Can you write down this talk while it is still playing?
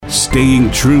staying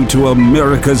true to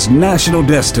America's national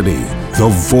destiny, the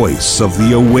voice of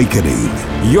the awakening.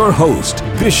 Your host,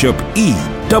 Bishop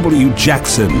E.W.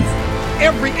 Jackson.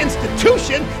 Every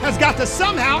institution has got to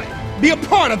somehow be a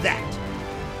part of that,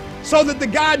 so that the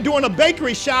guy doing a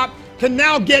bakery shop can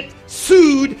now get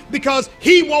sued because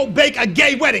he won't bake a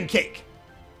gay wedding cake.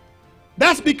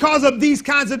 That's because of these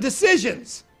kinds of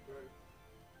decisions.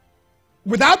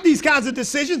 Without these kinds of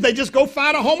decisions, they just go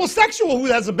find a homosexual who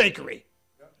has a bakery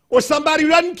or somebody who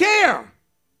doesn't care.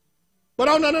 But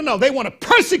oh, no. They want to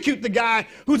persecute the guy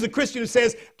who's a Christian who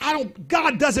says,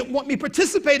 God doesn't want me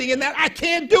participating in that. I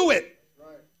can't do it.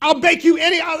 I'll bake you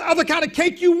any other kind of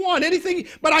cake you want, anything,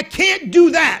 but I can't do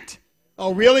that.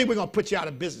 Oh, really? We're going to put you out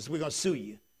of business. We're going to sue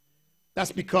you.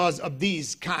 That's because of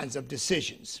these kinds of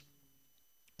decisions.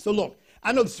 So look,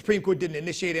 I know the Supreme Court didn't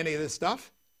initiate any of this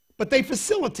stuff, but they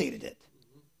facilitated it.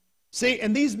 See,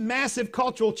 and these massive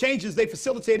cultural changes they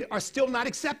facilitated are still not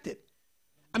accepted.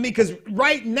 I mean, because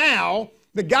right now,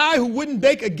 the guy who wouldn't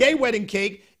bake a gay wedding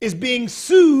cake is being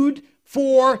sued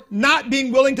for not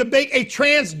being willing to bake a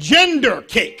transgender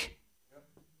cake.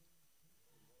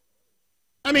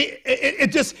 I mean,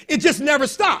 it just never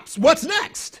stops. What's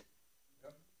next?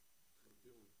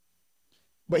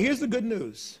 But here's the good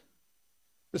news.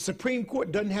 The Supreme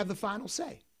Court doesn't have the final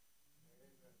say.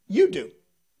 You do.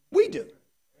 We do.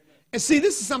 And see,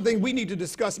 this is something we need to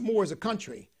discuss more as a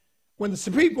country. When the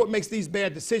Supreme Court makes these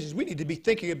bad decisions, we need to be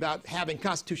thinking about having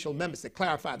constitutional amendments that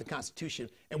clarify the Constitution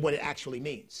and what it actually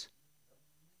means.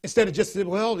 Instead of just saying,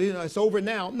 well, it's over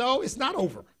now. No, it's not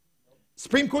over. The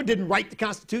Supreme Court didn't write the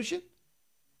Constitution,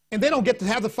 and they don't get to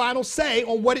have the final say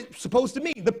on what it's supposed to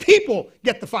mean. The people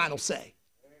get the final say.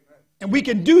 And we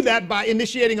can do that by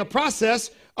initiating a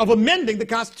process of amending the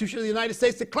Constitution of the United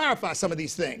States to clarify some of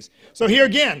these things. So here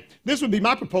again, this would be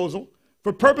my proposal.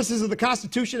 For purposes of the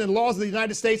Constitution and laws of the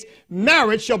United States,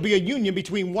 marriage shall be a union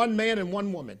between one man and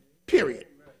one woman, period.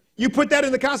 You put that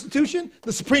in the Constitution,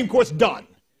 the Supreme Court's done.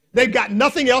 They've got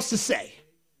nothing else to say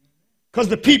because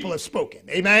the people have spoken.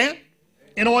 Amen?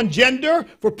 And on gender,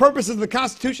 for purposes of the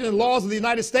Constitution and laws of the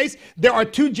United States, there are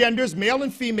two genders, male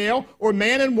and female, or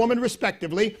man and woman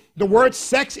respectively. The word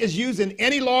sex is used in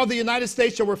any law of the United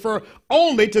States shall refer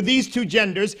only to these two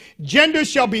genders. Genders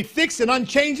shall be fixed and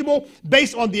unchangeable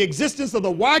based on the existence of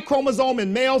the Y chromosome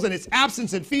in males and its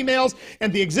absence in females,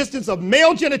 and the existence of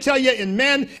male genitalia in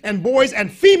men and boys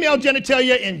and female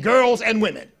genitalia in girls and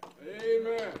women.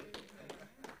 Amen.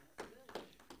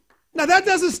 Now, that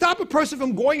doesn't stop a person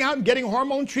from going out and getting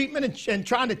hormone treatment and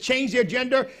trying to change their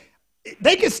gender.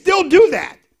 They can still do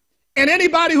that. And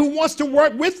anybody who wants to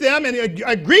work with them and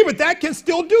agree with that can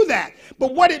still do that.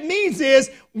 But what it means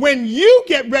is when you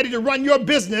get ready to run your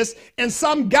business and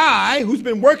some guy who's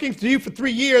been working for you for 3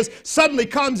 years suddenly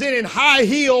comes in high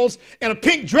heels and a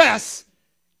pink dress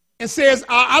and says,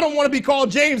 I don't want to be called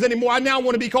James anymore. I now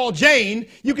want to be called Jane.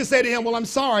 You can say to him, well, I'm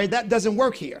sorry, that doesn't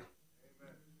work here.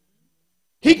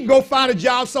 He can go find a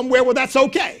job somewhere where that's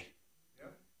okay.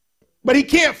 But he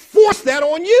can't force that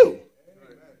on you.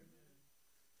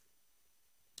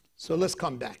 So let's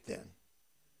come back then.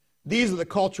 These are the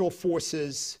cultural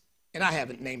forces, and I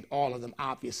haven't named all of them,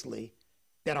 obviously,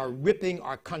 that are ripping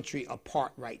our country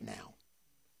apart right now.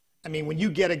 I mean, when you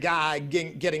get a guy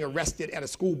getting arrested at a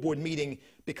school board meeting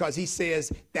because he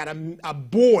says that a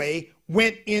boy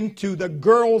went into the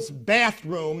girls'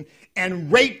 bathroom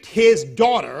and raped his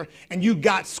daughter, and you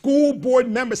got school board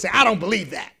members say, I don't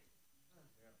believe that.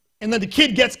 And then the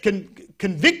kid gets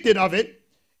convicted of it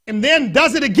and then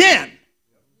does it again.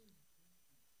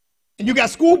 And you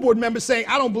got school board members saying,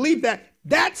 I don't believe that.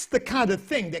 That's the kind of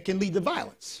thing that can lead to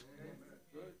violence.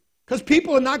 Because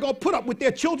people are not going to put up with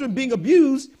their children being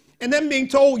abused and then being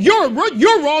told, you're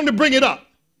wrong to bring it up.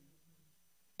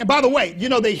 And by the way,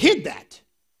 they hid that.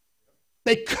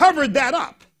 They covered that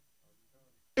up.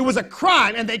 It was a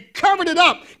crime, and they covered it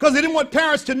up because they didn't want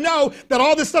parents to know that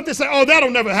all this stuff they say, oh,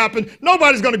 that'll never happen.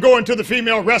 Nobody's going to go into the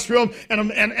female restroom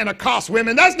and accost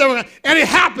women. That's never going to, and it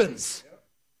happens.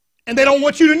 And they don't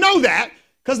want you to know that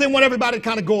because they want everybody to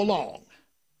kind of go along.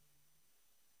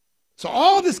 So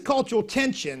all this cultural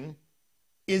tension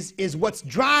is what's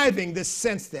driving this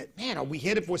sense that, man, are we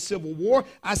headed for a civil war?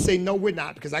 I say, no, we're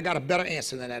not, because I got a better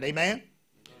answer than that. Amen?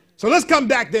 So let's come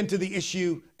back then to the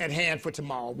issue at hand for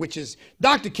tomorrow, which is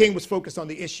Dr. King was focused on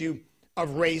the issue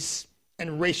of race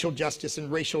and racial justice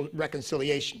and racial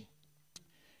reconciliation.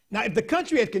 Now, if the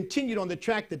country had continued on the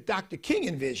track that Dr. King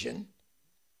envisioned,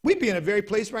 we'd be in a very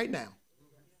place right now.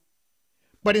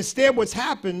 But instead, what's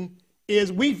happened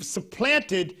is we've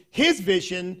supplanted his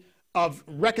vision of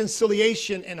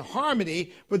reconciliation and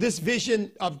harmony with this vision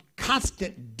of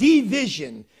constant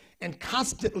division and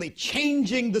constantly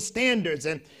changing the standards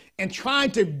and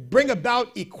trying to bring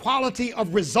about equality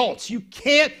of results. You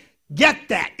can't get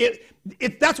that.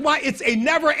 That's why it's a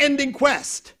never-ending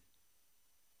quest.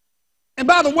 And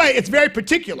by the way, it's very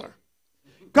particular.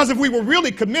 Because if we were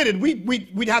really committed,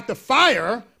 we'd have to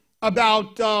fire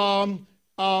about,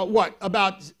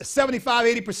 about 75,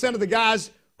 80% of the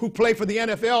guys who play for the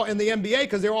NFL and the NBA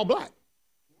because they're all black.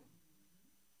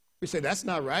 We say, that's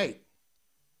not right.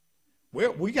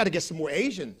 We got to get some more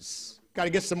Asians. Got to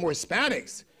get some more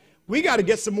Hispanics. We got to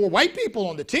get some more white people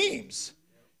on the teams.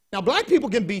 Now, black people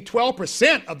can be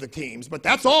 12% of the teams, but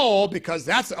that's all because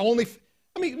that's only,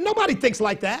 nobody thinks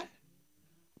like that.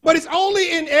 But it's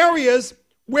only in areas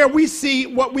where we see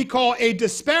what we call a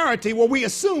disparity, where we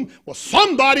assume, well,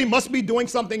 somebody must be doing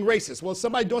something racist. Well, is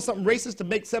somebody doing something racist to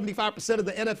make 75% of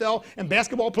the NFL and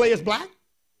basketball players black?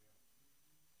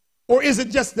 Or is it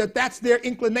just that that's their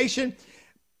inclination?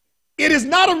 It is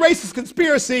not a racist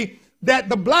conspiracy that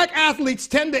the black athletes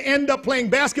tend to end up playing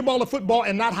basketball or football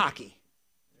and not hockey.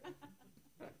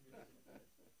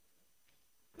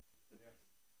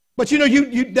 But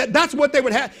that's what they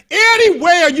would have.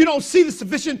 Anywhere you don't see the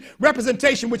sufficient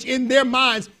representation, which in their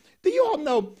minds, do you all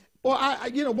know,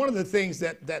 one of the things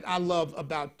that I love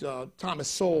about Thomas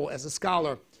Sowell as a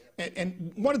scholar,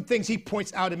 and one of the things he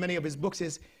points out in many of his books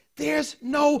is, there's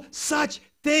no such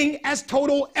thing as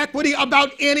total equity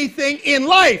about anything in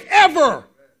life, ever.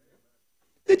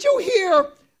 Did you hear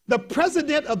the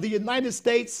President of the United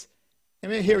States?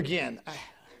 Here again.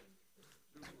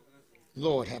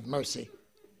 Lord have mercy.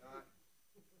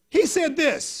 He said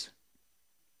this: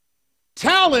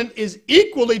 talent is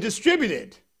equally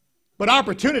distributed, but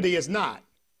opportunity is not.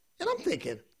 And I'm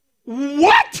thinking,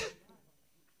 what?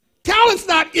 Talent's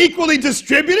not equally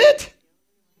distributed?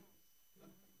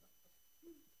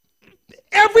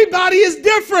 Everybody is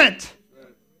different.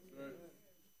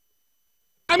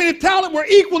 If talent were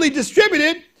equally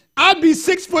distributed, I'd be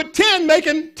 6'10",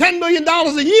 making $10 million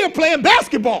a year playing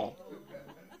basketball.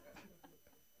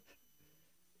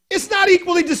 It's not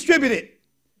equally distributed.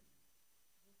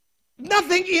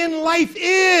 Nothing in life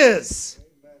is.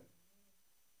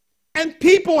 And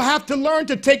people have to learn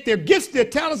to take their gifts, their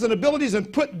talents, and abilities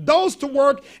and put those to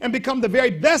work and become the very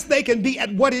best they can be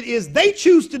at what it is they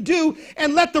choose to do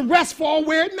and let the rest fall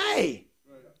where it may.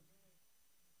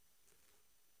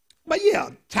 But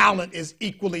yeah, talent is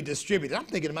equally distributed. I'm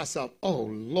thinking to myself, oh,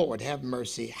 Lord, have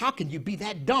mercy. How can you be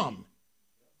that dumb?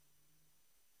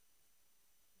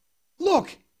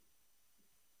 Look,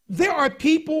 there are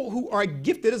people who are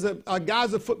gifted. As a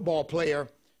guy's a football player.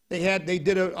 They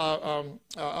did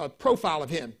a profile of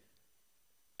him.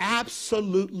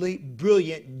 Absolutely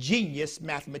brilliant, genius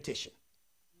mathematician.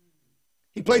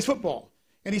 He plays football.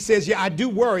 And he says, yeah, I do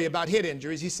worry about head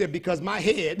injuries. He said, because my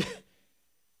head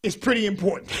is pretty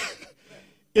important.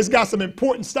 It's got some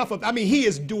important stuff. He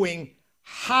is doing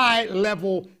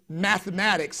high-level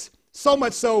mathematics. So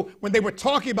much so, when they were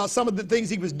talking about some of the things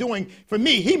he was doing, for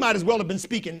me, he might as well have been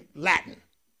speaking Latin.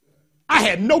 I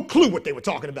had no clue what they were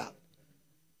talking about.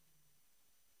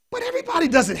 But everybody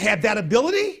doesn't have that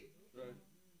ability.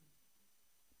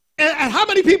 And how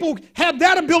many people have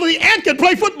that ability and can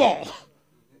play football?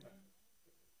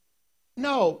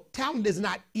 No, talent is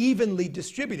not evenly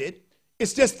distributed.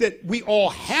 It's just that we all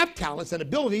have talents and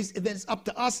abilities, and then it's up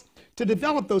to us to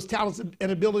develop those talents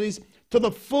and abilities to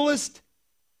the fullest,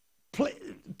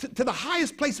 to the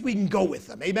highest place we can go with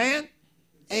them. Amen?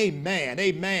 Amen.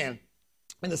 Amen.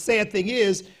 And the sad thing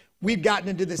is, we've gotten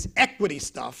into this equity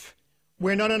stuff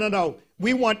where no.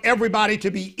 We want everybody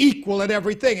to be equal at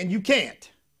everything, and you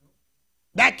can't.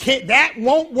 That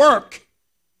won't work.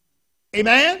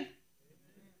 Amen?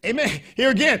 Amen. Here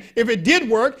again, if it did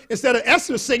work, instead of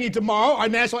Esther singing tomorrow our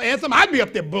national anthem, I'd be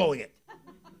up there blowing it.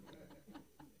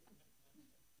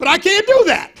 But I can't do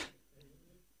that.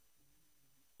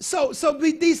 So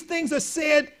these things are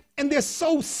said, and they're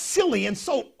so silly and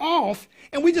so off,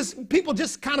 and people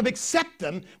just kind of accept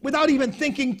them without even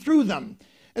thinking through them.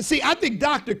 And see, I think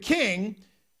Dr. King,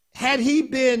 had he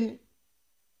been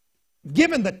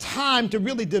given the time to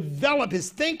really develop his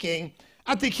thinking,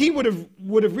 I think he would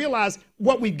have realized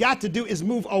what we've got to do is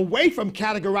move away from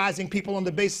categorizing people on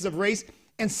the basis of race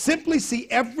and simply see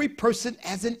every person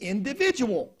as an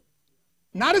individual,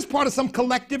 not as part of some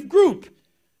collective group.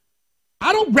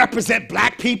 I don't represent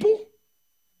black people.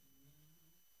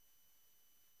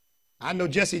 I know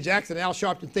Jesse Jackson and Al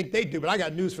Sharpton think they do, but I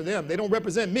got news for them. They don't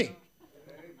represent me.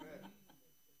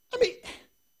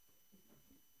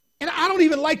 And I don't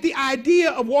even like the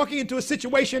idea of walking into a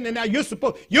situation and now you're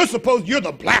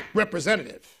the black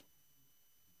representative.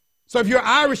 So if you're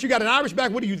Irish, you got an Irish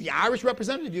back. What are you, the Irish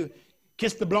representative? You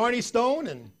kiss the Blarney Stone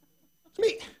and I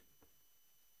mean,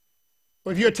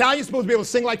 well, if you're Italian, you're supposed to be able to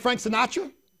sing like Frank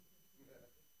Sinatra.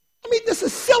 I mean, this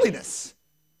is silliness.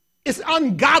 It's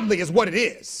ungodly is what it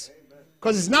is.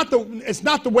 Because it's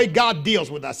not the way God deals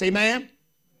with us, amen?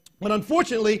 But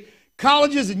unfortunately,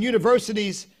 colleges and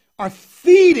universities are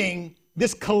feeding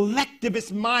this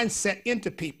collectivist mindset into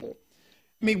people.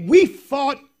 I mean, we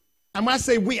fought, and when I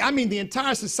say we, I mean the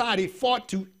entire society fought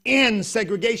to end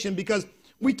segregation because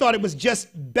we thought it was just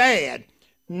bad.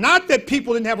 Not that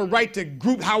people didn't have a right to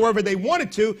group however they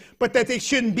wanted to, but that they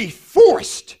shouldn't be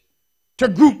forced to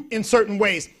group in certain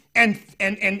ways and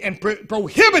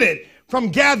prohibited from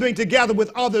gathering together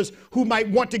with others who might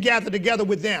want to gather together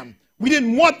with them. We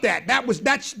didn't want that.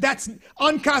 That's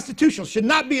unconstitutional, should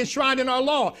not be enshrined in our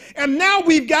law. And now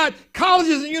we've got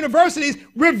colleges and universities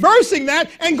reversing that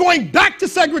and going back to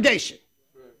segregation.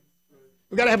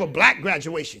 We've got to have a black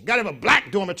graduation, got to have a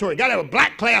black dormitory, got to have a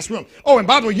black classroom. Oh, and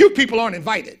by the way, you people aren't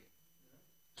invited.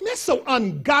 I mean, that's so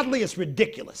ungodly, it's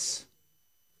ridiculous.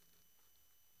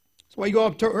 That's why you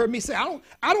all heard me say,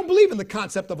 I don't believe in the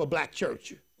concept of a black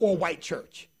church or a white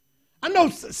church. I know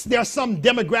there are some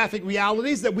demographic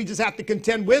realities that we just have to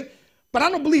contend with, but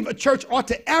I don't believe a church ought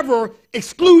to ever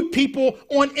exclude people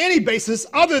on any basis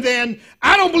other than,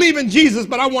 I don't believe in Jesus,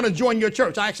 but I want to join your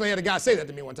church. I actually had a guy say that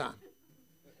to me one time.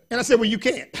 And I said, well, you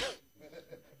can't.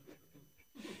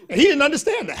 And he didn't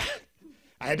understand that.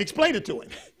 I had to explain it to him.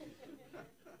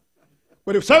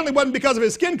 But it certainly wasn't because of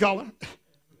his skin color,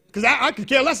 because I could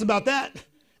care less about that.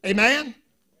 Amen?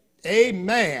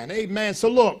 Amen. Amen. So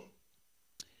look,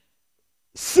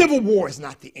 civil war is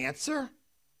not the answer.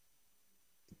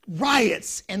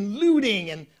 Riots and looting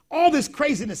and all this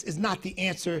craziness is not the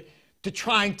answer to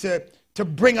trying to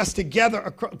bring us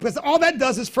together, because all that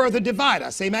does is further divide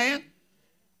us. Amen?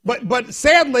 But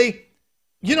sadly,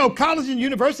 you know, colleges and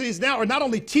universities now are not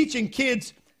only teaching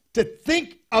kids to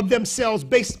think of themselves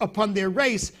based upon their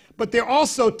race, but they're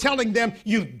also telling them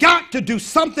you've got to do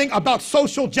something about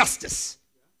social justice.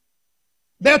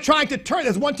 They're trying to turn,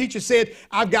 as one teacher said,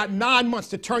 I've got 9 months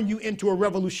to turn you into a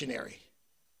revolutionary.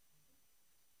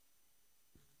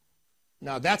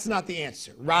 Now, that's not the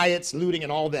answer. Riots, looting,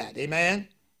 and all that. Amen?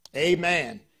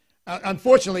 Amen.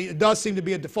 Unfortunately, it does seem to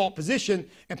be a default position,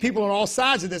 and people on all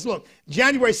sides of this. Look,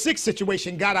 January 6th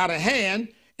situation got out of hand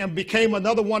and became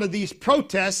another one of these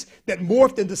protests that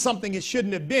morphed into something it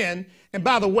shouldn't have been. And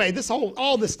by the way,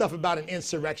 all this stuff about an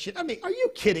insurrection, I mean, are you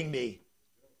kidding me?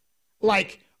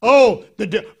 Like, oh,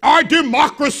 our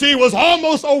democracy was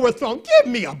almost overthrown. Give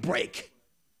me a break.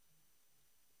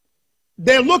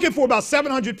 They're looking for about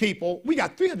 700 people. We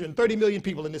got 330 million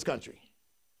people in this country.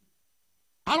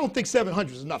 I don't think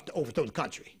 700 is enough to overthrow the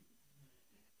country.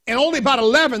 And only about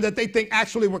 11 that they think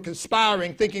actually were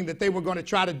conspiring, thinking that they were going to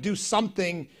try to do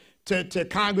something to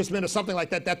congressmen or something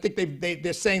like that. I think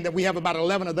they're saying that we have about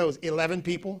 11 of those. 11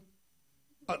 people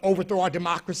overthrow our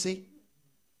democracy.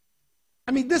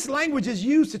 I mean, this language is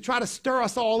used to try to stir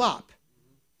us all up.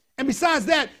 And besides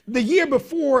that, the year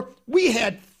before, we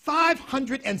had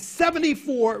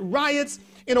 574 riots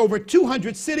in over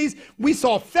 200 cities. We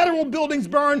saw federal buildings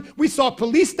burn. We saw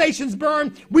police stations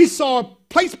burn. We saw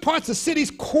parts of cities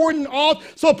cordoned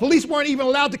off so police weren't even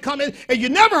allowed to come in. And you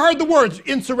never heard the words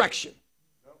insurrection.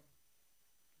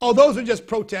 Oh, those are just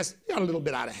protests. They got a little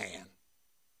bit out of hand.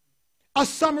 A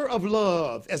summer of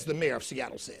love, as the mayor of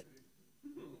Seattle said.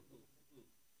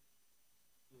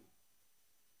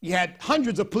 You had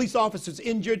hundreds of police officers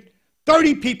injured,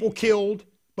 30 people killed,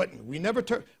 but we never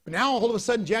turned. But now all of a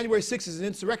sudden, January 6th is an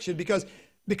insurrection because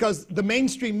the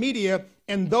mainstream media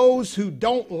and those who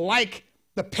don't like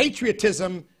the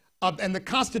patriotism and the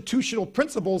constitutional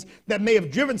principles that may have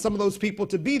driven some of those people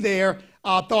to be there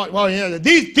thought, well, yeah,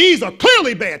 these are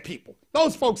clearly bad people.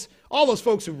 Those folks, all those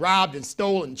folks who robbed and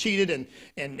stole and cheated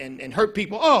and hurt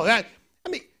people. Oh,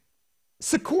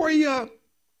 Sequoia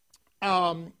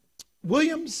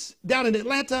Williams down in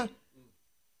Atlanta,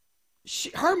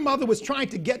 her mother was trying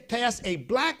to get past a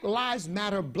Black Lives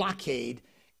Matter blockade,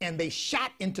 and they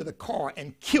shot into the car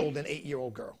and killed an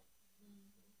 8-year-old girl.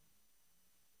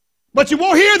 But you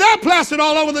won't hear that plastered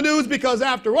all over the news because,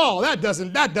 after all, that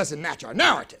doesn't match our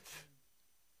narrative.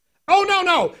 Oh,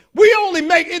 no. We only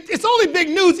make it, it's only big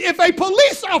news if a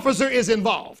police officer is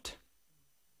involved.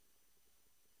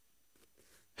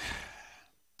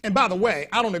 And by the way,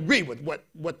 I don't agree with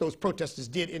what those protesters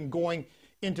did in going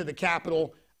into the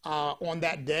Capitol on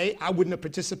that day. I wouldn't have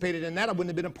participated in that. I wouldn't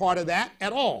have been a part of that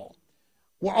at all.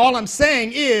 Well, all I'm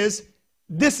saying is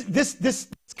this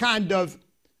kind of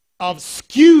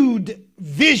skewed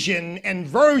vision and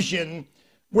version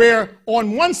where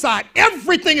on one side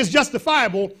everything is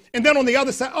justifiable, and then on the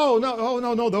other side,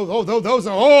 those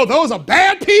are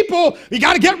bad people. You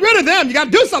got to get rid of them. You got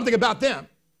to do something about them.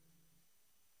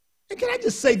 And can I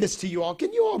just say this to you all?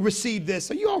 Can you all receive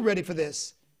this? Are you all ready for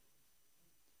this?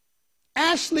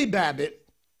 Ashley Babbitt,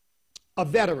 a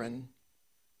veteran,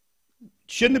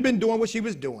 shouldn't have been doing what she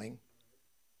was doing,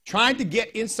 trying to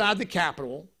get inside the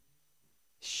Capitol,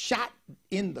 shot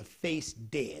in the face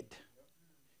dead.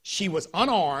 She was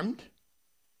unarmed.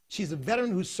 She's a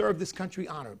veteran who served this country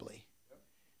honorably.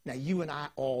 Now, you and I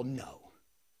all know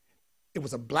it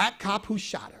was a black cop who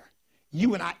shot her.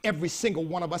 You and I, every single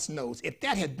one of us knows, if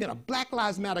that had been a Black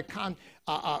Lives Matter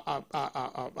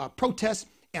protest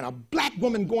and a black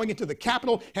woman going into the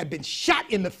Capitol had been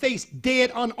shot in the face,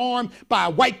 dead, unarmed by a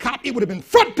white cop, it would have been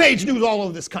front page news all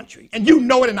over this country. And you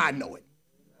know it and I know it.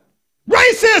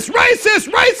 Racist, racist,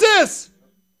 racist.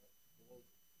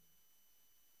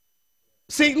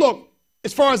 See, look,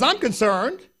 as far as I'm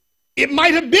concerned, it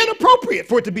might have been appropriate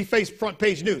for it to be front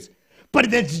page news.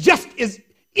 But it's just as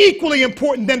equally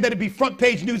important then that it be front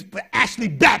page news for Ashley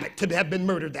Babbitt to have been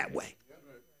murdered that way.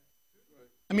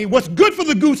 I mean, what's good for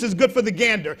the goose is good for the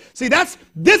gander. See,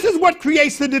 this is what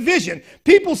creates the division.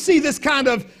 People see this kind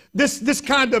of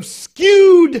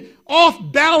skewed,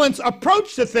 off-balance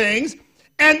approach to things,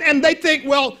 and they think,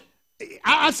 well,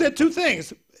 I said two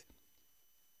things.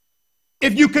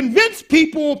 If you convince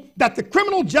people that the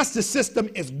criminal justice system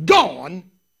is gone,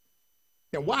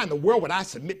 then why in the world would I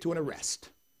submit to an arrest?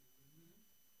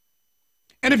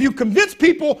 And if you convince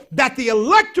people that the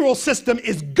electoral system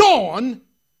is gone,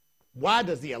 why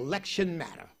does the election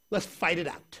matter? Let's fight it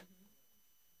out.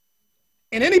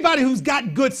 And anybody who's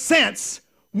got good sense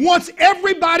wants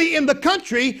everybody in the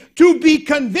country to be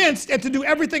convinced and to do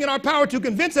everything in our power to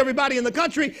convince everybody in the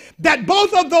country that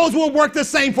both of those will work the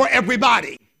same for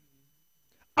everybody.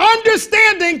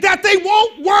 Understanding that they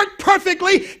won't work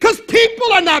perfectly because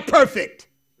people are not perfect.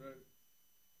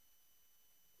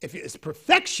 If it's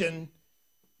perfection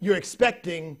you're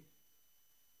expecting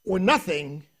or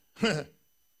nothing,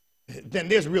 then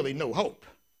there's really no hope,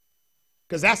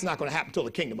 because that's not going to happen until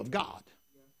the kingdom of God.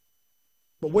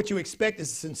 But what you expect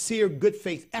is a sincere, good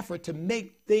faith effort to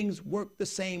make things work the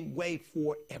same way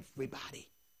for everybody.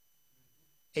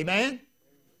 Amen?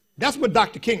 That's what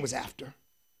Dr. King was after.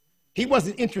 He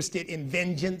wasn't interested in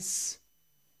vengeance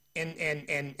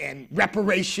and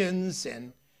reparations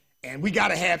and we got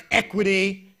to have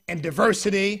equity and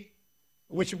diversity.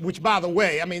 Which, by the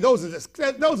way, I mean, those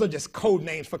are just code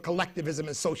names for collectivism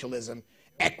and socialism,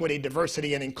 equity,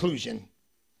 diversity, and inclusion.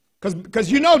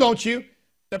 Because you know, don't you,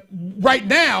 that right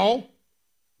now,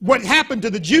 what happened to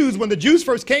the Jews when the Jews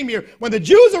first came here, when the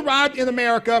Jews arrived in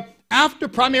America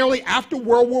primarily after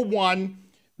World War I,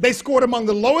 they scored among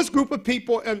the lowest group of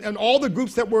people and all the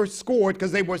groups that were scored,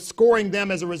 because they were scoring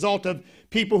them as a result of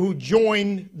people who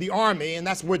joined the army, and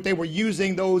that's what they were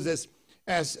using those as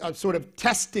sort of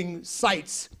testing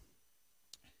sites.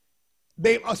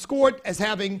 They are scored as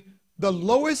having the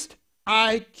lowest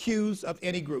IQs of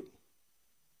any group.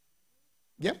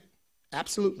 Yep,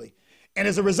 absolutely. And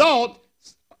as a result,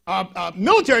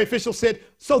 military officials said,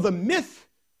 so the myth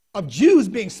of Jews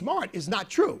being smart is not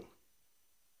true.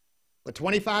 But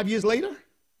 25 years later,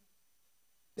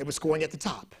 they were scoring at the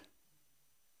top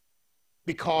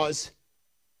because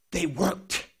they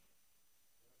worked.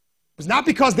 It was not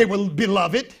because they were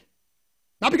beloved,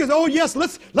 not because, oh yes,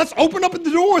 let's open up the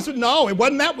doors. No, it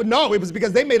wasn't that. No, it was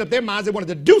because they made up their minds they wanted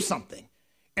to do something,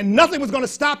 and nothing was going to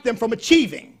stop them from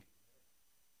achieving.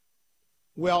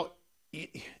 Well,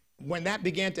 when that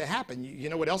began to happen, you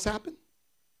know what else happened?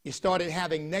 You started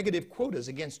having negative quotas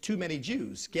against too many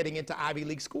Jews getting into Ivy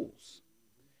League schools.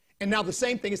 And now the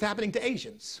same thing is happening to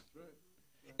Asians.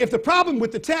 If the problem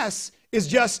with the tests is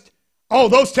just, oh,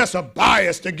 those tests are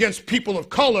biased against people of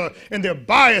color and they're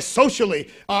biased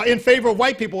socially in favor of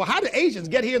white people, well, how do Asians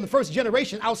get here in the first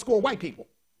generation outscore white people?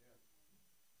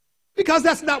 Because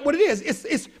that's not what it is.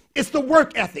 It's the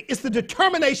work ethic. It's the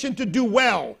determination to do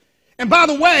well. And by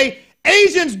the way,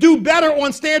 Asians do better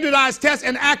on standardized tests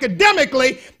and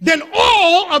academically than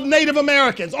all of Native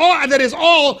Americans,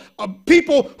 all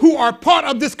people who are part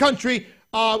of this country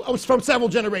from several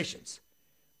generations.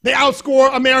 They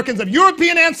outscore Americans of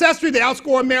European ancestry. They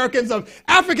outscore Americans of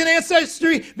African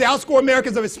ancestry. They outscore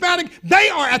Americans of Hispanic. They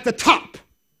are at the top.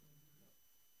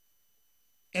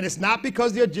 And it's not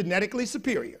because they're genetically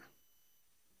superior.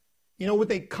 You know what?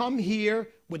 They come here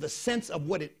with a sense of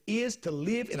what it is to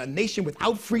live in a nation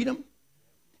without freedom,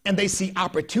 and they see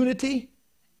opportunity,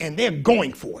 and they're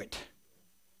going for it.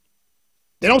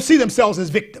 They don't see themselves as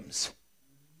victims.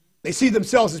 They see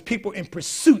themselves as people in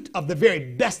pursuit of the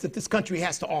very best that this country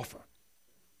has to offer.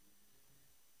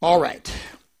 All right.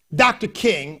 Dr.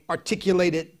 King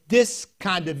articulated this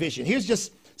kind of vision. Here's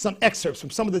just some excerpts from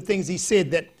some of the things he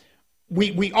said that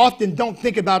we often don't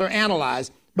think about or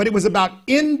analyze, but it was about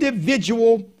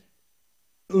individual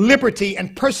liberty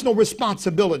and personal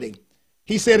responsibility.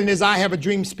 He said in his I Have a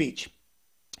Dream speech,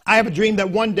 I have a dream that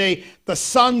one day the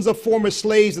sons of former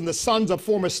slaves and the sons of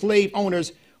former slave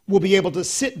owners will be able to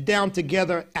sit down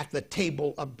together at the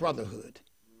table of brotherhood.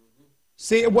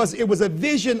 See, it was a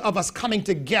vision of us coming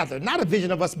together, not a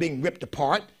vision of us being ripped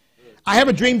apart. I have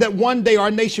a dream that one day our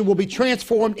nation will be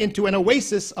transformed into an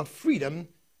oasis of freedom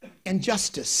and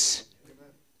justice.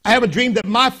 I have a dream that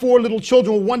my 4 little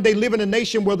children will one day live in a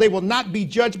nation where they will not be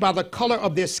judged by the color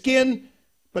of their skin,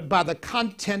 but by the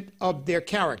content of their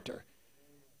character.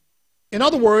 In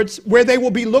other words, where they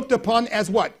will be looked upon as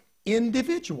what?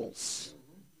 Individuals.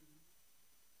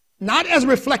 Not as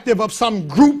reflective of some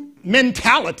group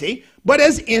mentality, but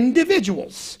as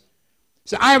individuals.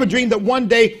 So I have a dream that one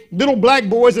day little black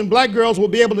boys and black girls will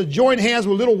be able to join hands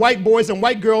with little white boys and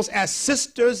white girls as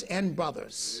sisters and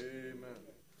brothers. Amen.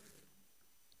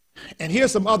 And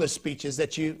here's some other speeches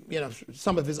that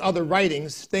some of his other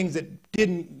writings, things that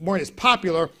weren't as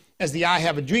popular as the I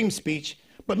Have a Dream speech,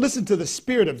 but listen to the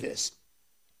spirit of this.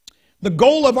 The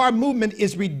goal of our movement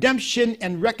is redemption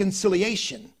and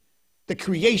reconciliation, the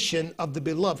creation of the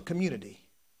beloved community.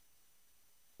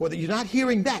 Whether you're not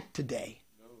hearing that today,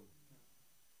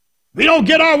 we don't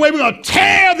get our way, we're going to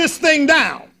tear this thing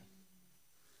down.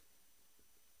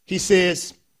 He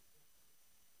says,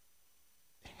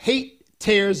 hate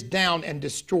tears down and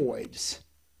destroys.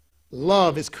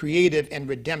 Love is creative and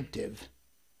redemptive.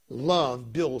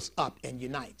 Love builds up and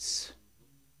unites.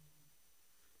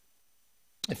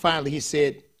 And finally, he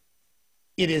said,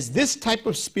 it is this type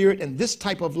of spirit and this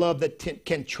type of love that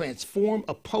can transform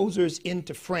opposers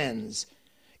into friends.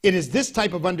 It is this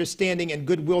type of understanding and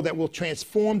goodwill that will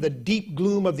transform the deep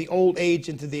gloom of the old age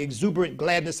into the exuberant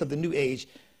gladness of the new age.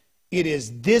 It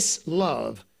is this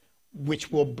love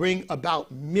which will bring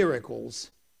about miracles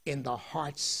in the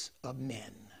hearts of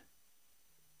men.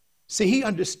 See, he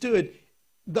understood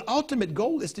the ultimate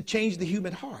goal is to change the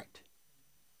human heart,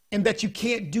 and that you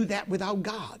can't do that without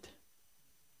God.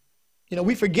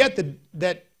 We forget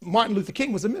that Martin Luther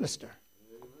King was a minister.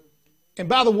 And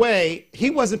by the way,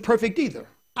 he wasn't perfect either.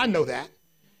 I know that.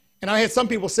 And I had some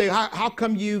people say, how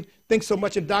come you think so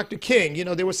much of Dr. King?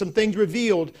 There were some things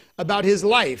revealed about his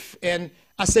life. And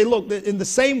I say, look, in the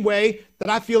same way that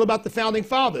I feel about the founding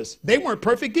fathers, they weren't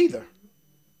perfect either.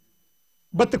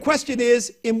 But the question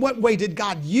is, in what way did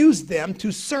God use them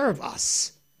to serve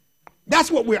us?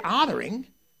 That's what we're honoring.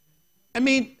 I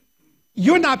mean,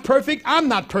 you're not perfect. I'm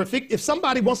not perfect. If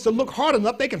somebody wants to look hard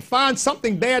enough, they can find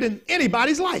something bad in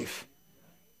anybody's life.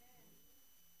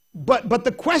 But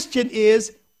the question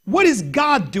is, what is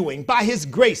God doing by his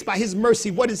grace, by his mercy?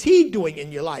 What is he doing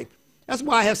in your life? That's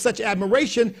why I have such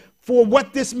admiration for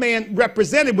what this man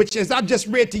represented, which, as I've just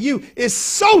read to you, is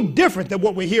so different than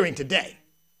what we're hearing today.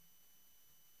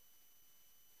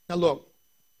 Now look,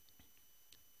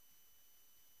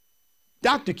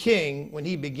 Dr. King, when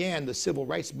he began the civil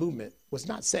rights movement, was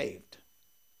not saved.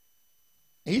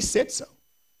 He said so.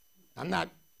 I'm not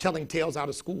telling tales out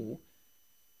of school.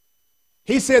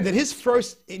 He said that his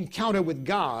first encounter with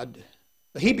God,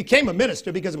 he became a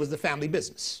minister because it was the family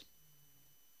business.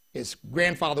 His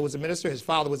grandfather was a minister, his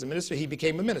father was a minister, he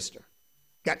became a minister.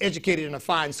 Got educated in a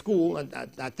fine school, and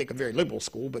I think a very liberal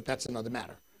school, but that's another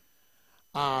matter.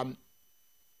 But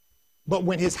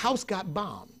when his house got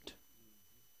bombed,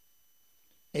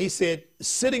 he said,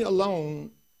 sitting alone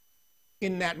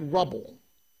in that rubble,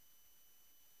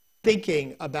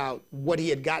 thinking about what he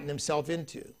had gotten himself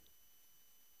into,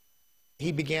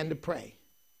 he began to pray.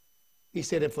 He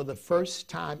said that for the first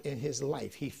time in his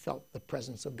life, he felt the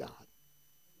presence of God.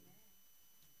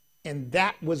 And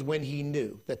that was when he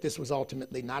knew that this was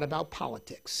ultimately not about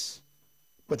politics,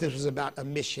 but this was about a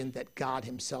mission that God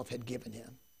himself had given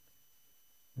him.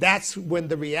 That's when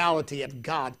the reality of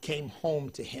God came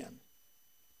home to him.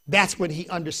 That's when he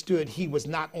understood he was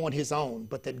not on his own,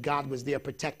 but that God was there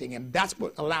protecting him. That's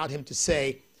what allowed him to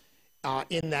say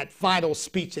in that final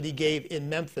speech that he gave in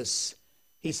Memphis,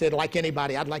 he said, like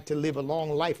anybody, I'd like to live a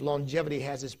long life. Longevity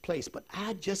has its place, but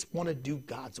I just want to do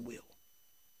God's will.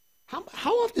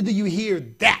 How often do you hear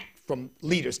that from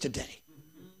leaders today?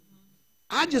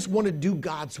 I just want to do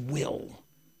God's will.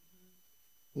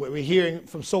 What we're hearing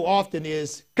from so often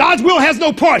is, God's will has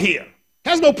no part here,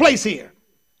 has no place here.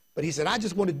 But he said, I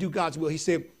just want to do God's will. He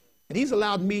said, and he's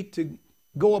allowed me to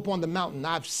go up on the mountain.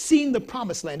 I've seen the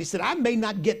promised land. He said, I may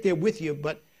not get there with you,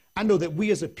 but I know that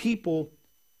we as a people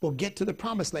will get to the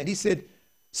promised land. He said,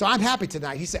 so I'm happy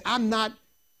tonight. He said, I'm not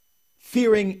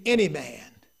fearing any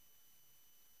man,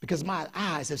 because my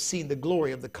eyes have seen the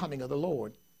glory of the coming of the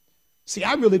Lord. See,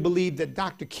 I really believe that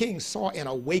Dr. King saw an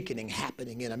awakening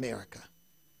happening in America,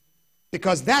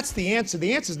 because that's the answer.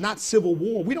 The answer is not civil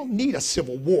war. We don't need a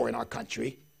civil war in our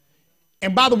country.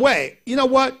 And by the way, you know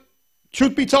what?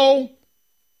 Truth be told,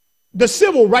 the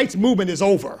civil rights movement is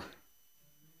over.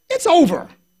 It's over.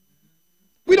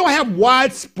 We don't have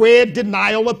widespread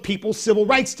denial of people's civil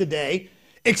rights today,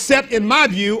 except in my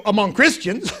view among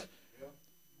Christians,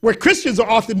 where Christians are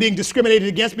often being discriminated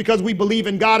against because we believe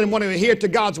in God and want to adhere to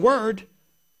God's word.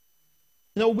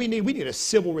 You know, we need a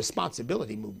civil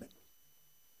responsibility movement.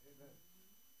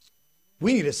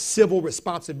 We need a civil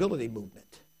responsibility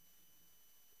movement.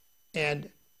 And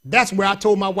that's where I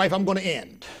told my wife I'm going to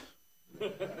end.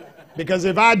 Because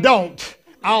if I don't,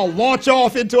 I'll launch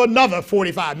off into another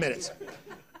 45 minutes.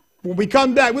 When we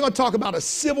come back, we're going to talk about a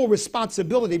civil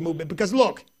responsibility movement. Because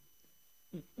look,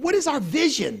 what is our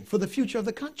vision for the future of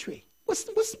the country? What's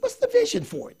the vision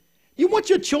for it? You want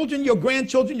your children, your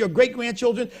grandchildren, your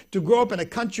great-grandchildren to grow up in a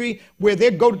country where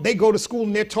they go to school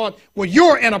and they're taught, well,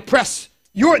 you're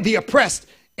the oppressed.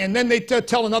 And then they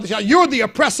tell another child, you're the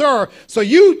oppressor. So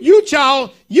you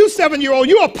child, you 7-year-old,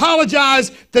 you apologize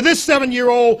to this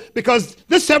 7-year-old because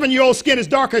this 7-year-old skin is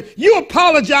darker. You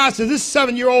apologize to this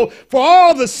 7-year-old for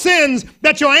all the sins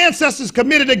that your ancestors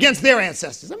committed against their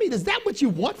ancestors. I mean, is that what you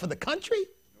want for the country?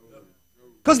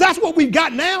 Because that's what we've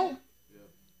got now.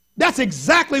 That's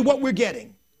exactly what we're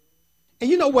getting.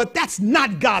 And you know what? That's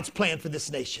not God's plan for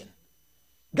this nation.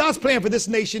 God's plan for this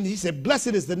nation, he said, blessed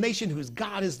is the nation whose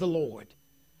God is the Lord.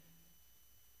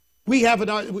 We have in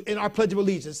our Pledge of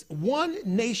Allegiance, one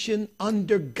nation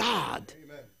under God.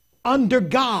 Amen. Under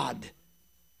God,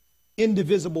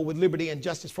 indivisible with liberty and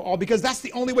justice for all, because that's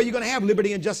the only way you're going to have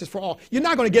liberty and justice for all. You're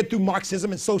not going to get it through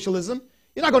Marxism and socialism.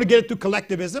 You're not going to get it through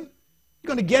collectivism.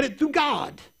 You're going to get it through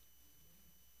God,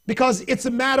 because it's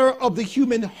a matter of the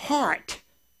human heart.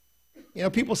 You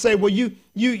know, people say, well, you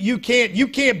can't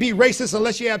be racist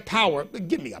unless you have power.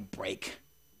 Give me a break.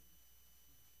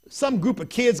 Some group of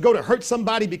kids go to hurt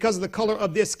somebody because of the color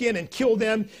of their skin and kill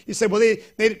them. You say, well,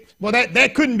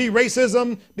 that couldn't be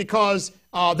racism because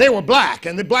they were black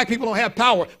and the black people don't have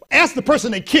power. Ask the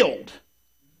person they killed.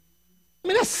 I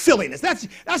mean, that's silliness.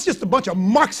 That's just a bunch of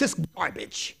Marxist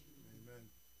garbage. Amen.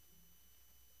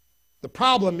 The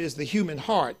problem is the human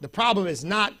heart. The problem is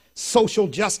not social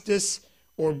justice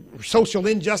or social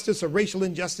injustice or racial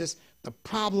injustice. The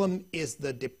problem is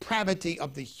the depravity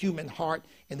of the human heart,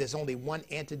 and there's only one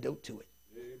antidote to it.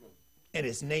 Amen. And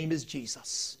his name is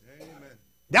Jesus. Amen.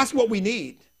 That's what we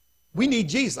need. We need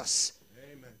Jesus.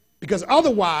 Amen. Because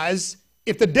otherwise,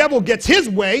 if the devil gets his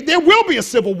way, there will be a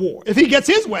civil war if he gets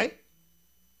his way.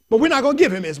 But we're not going to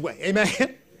give him his way.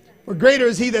 Amen. For greater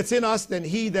is he that's in us than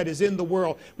he that is in the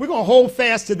world. We're going to hold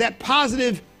fast to that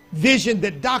positive vision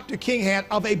that Dr. King had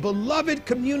of a beloved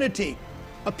community,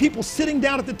 of people sitting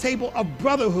down at the table of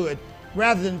brotherhood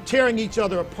rather than tearing each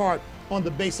other apart on the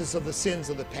basis of the sins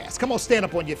of the past. Come on, stand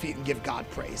up on your feet and give God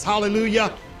praise.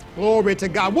 Hallelujah. Glory to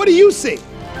God. What do you see?